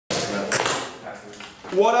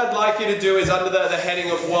what I'd like you to do is, under the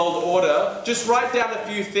heading of world order, just write down a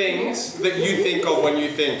few things that you think of when you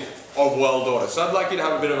think of world order. So I'd like you to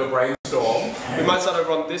have a bit of a brainstorm. We might start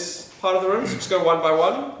over on this part of the room, so just go one by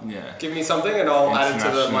one. Yeah. Give me something and I'll add it to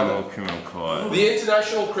the International Criminal Court. The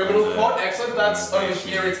International Criminal Court, excellent. That's over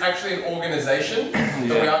here. It's actually an organisation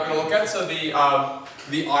that we are going to look at. So the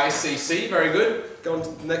ICC, very good. Go on to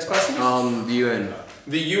the next person. The UN.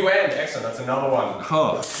 The UN, excellent. That's another one.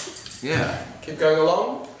 Oh, yeah. Keep going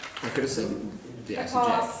along. I could have said the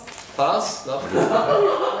ICJ. Pass. Nothing.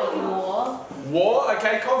 War. War.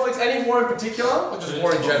 Okay. Conflicts. Any war in particular, or just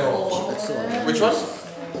war in general? Which one?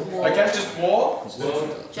 Okay, just war.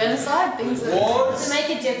 Genocide. Things that Wars. to make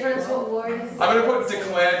a difference what war is. I'm going to put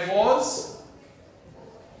declared wars.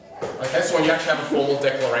 Okay, so when you actually have a formal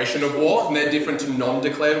declaration of war, and they're different to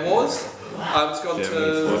non-declared wars. Let's go on to...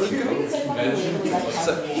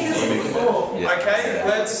 Okay,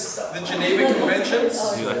 that's the Geneva Conventions.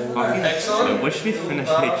 Excellent. I wish we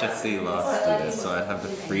finished HSC last year, so I'd have the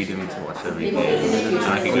freedom to watch every game. And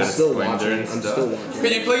I could go to Splendor and stuff.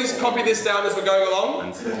 Could you please copy this down as we're going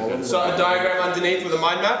along? So a diagram underneath with a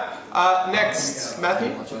mind map. Next,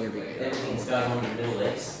 Matthew.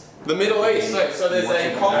 The Middle East. So there's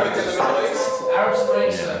a conflict in the Middle East. Arab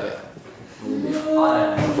Spring. Isn't it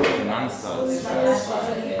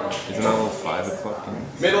all 5 o'clock?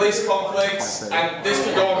 Middle East conflicts, and this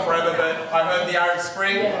could go on forever, but I heard the Arab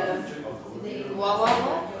Spring.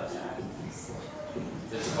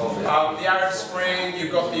 The Arab Spring,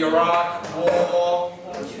 you've got the Iraq War,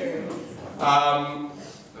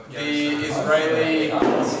 the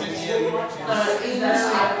Israeli-Palestinian,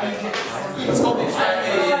 it's called the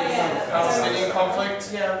Israeli-Palestinian conflict.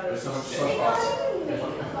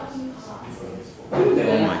 Oh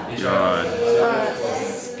my god.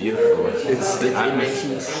 It's beautiful. It's the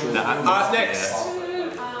atmosphere. Next.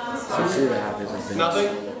 Nothing?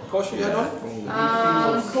 Caution you had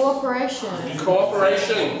one? Cooperation.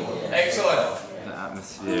 Cooperation. Excellent. The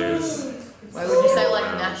atmosphere is... Why would you say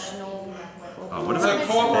like national? What about so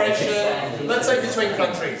cooperation, let's say between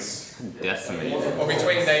countries. Decimated. Or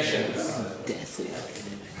between nations.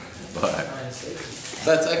 But...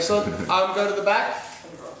 That's excellent. Go to the back.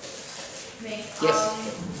 Yes.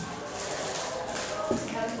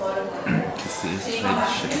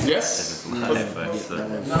 Yes.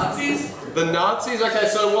 Nazis? The Nazis? Okay,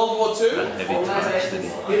 so World War II?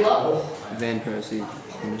 Van Persie.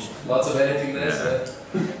 Lots of editing there, so.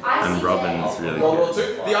 And Robin's really World War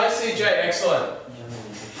good. II. The ICJ, excellent.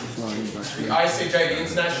 The ICJ, the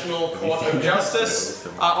International Court of Justice.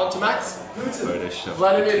 On to Max. Photoshop.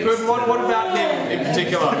 Vladimir Putin, what about him in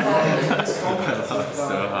particular?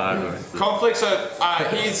 So hard. Conflict, so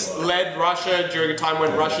he's led Russia during a time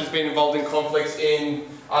when Russia's been involved in conflicts in 2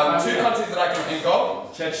 countries that I can think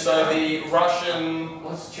of. So the Russian...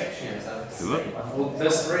 What's Chechnya? Is that Well,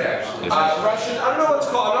 there's 3 actually. Russian, I don't know what it's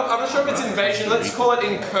called. I'm not sure if it's invasion. Let's call it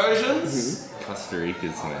incursions. Costa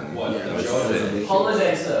Rica's man.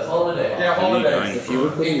 Holiday, sir. Holiday. Yeah, holiday. If you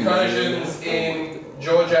were putting Incursions in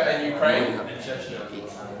Georgia and Ukraine.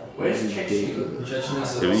 Where's Chechnya?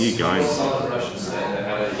 Who are you going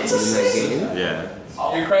It's a city. Yeah.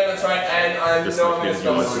 Ukraine, that's right, and I know I'm going to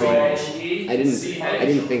spell this wrong. I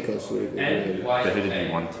didn't think I was sweet. But who did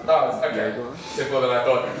you want? Oh, okay. Simpler than I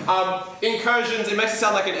thought. Incursions, it makes it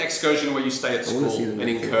sound like an excursion where you stay at school. An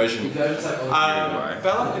incursion.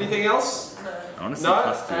 Bella, anything else? I want to see No?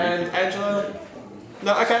 Costa Rica. And Angela?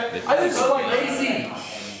 No, okay. I think it's quite lazy.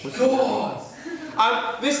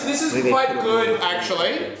 God. This is quite good,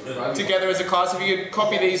 actually, together as a class. If you could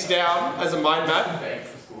copy these down as a mind map.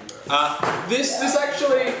 This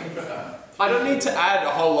actually, I don't need to add a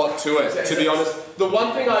whole lot to it, to be honest. The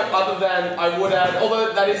one thing I would add,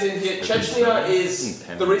 although that is in here, Chechnya is,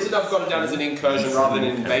 the reason I've got it down as an incursion rather than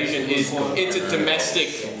an invasion is it's a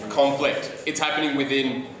domestic conflict. It's happening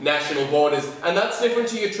within national borders, and that's different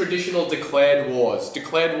to your traditional declared wars.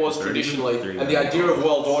 Declared wars traditionally, and the idea of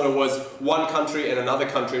world order was one country and another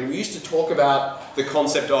country, and we used to talk about the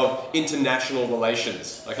concept of international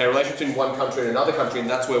relations, okay, relations between one country and another country, and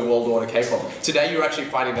that's where world order came from. Today you're actually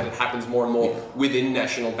finding that it happens more and more within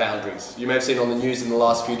national boundaries. You may have seen on the news in the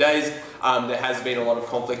last few days, there has been a lot of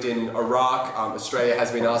conflict in Iraq. Australia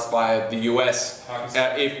has been asked by the US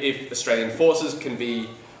if Australian forces can be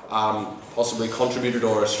possibly contributed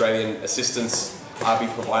or Australian assistance be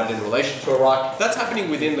provided in relation to Iraq. That's happening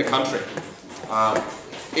within the country.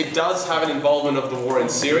 It does have an involvement of the war in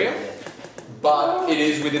Syria, but it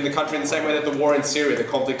is within the country in the same way that the war in Syria, the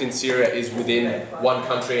conflict in Syria is within one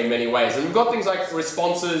country in many ways. And we've got things like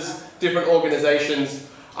responses, different organizations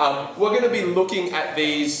We're going to be looking at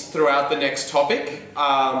these throughout the next topic,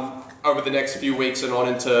 over the next few weeks and on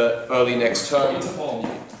into early next term.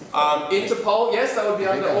 Interpol, yes, that would be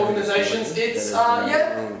under organisations. It's,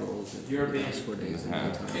 yeah,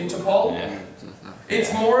 Interpol. Yeah.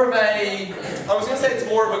 It's more of a, I was going to say it's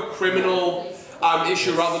more of a criminal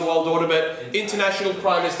issue rather than world order, but international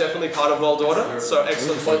crime is definitely part of world order, so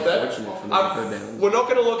excellent point there. We're not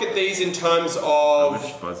going to look at these in terms of,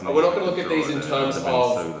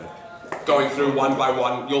 going through one by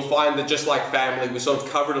one. You'll find that just like family, we sort of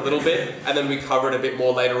covered a little bit, and then we covered a bit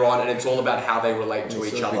more later on, and it's all about how they relate to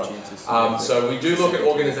each other. So we do look at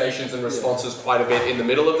organisations and responses quite a bit in the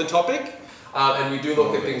middle of the topic, and we do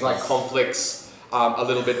look at things like conflicts a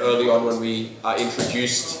little bit early on when we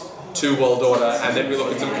introduced to world order, and then we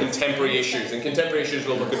look at some contemporary issues. And contemporary issues,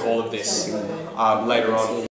 we'll look at all of this later on.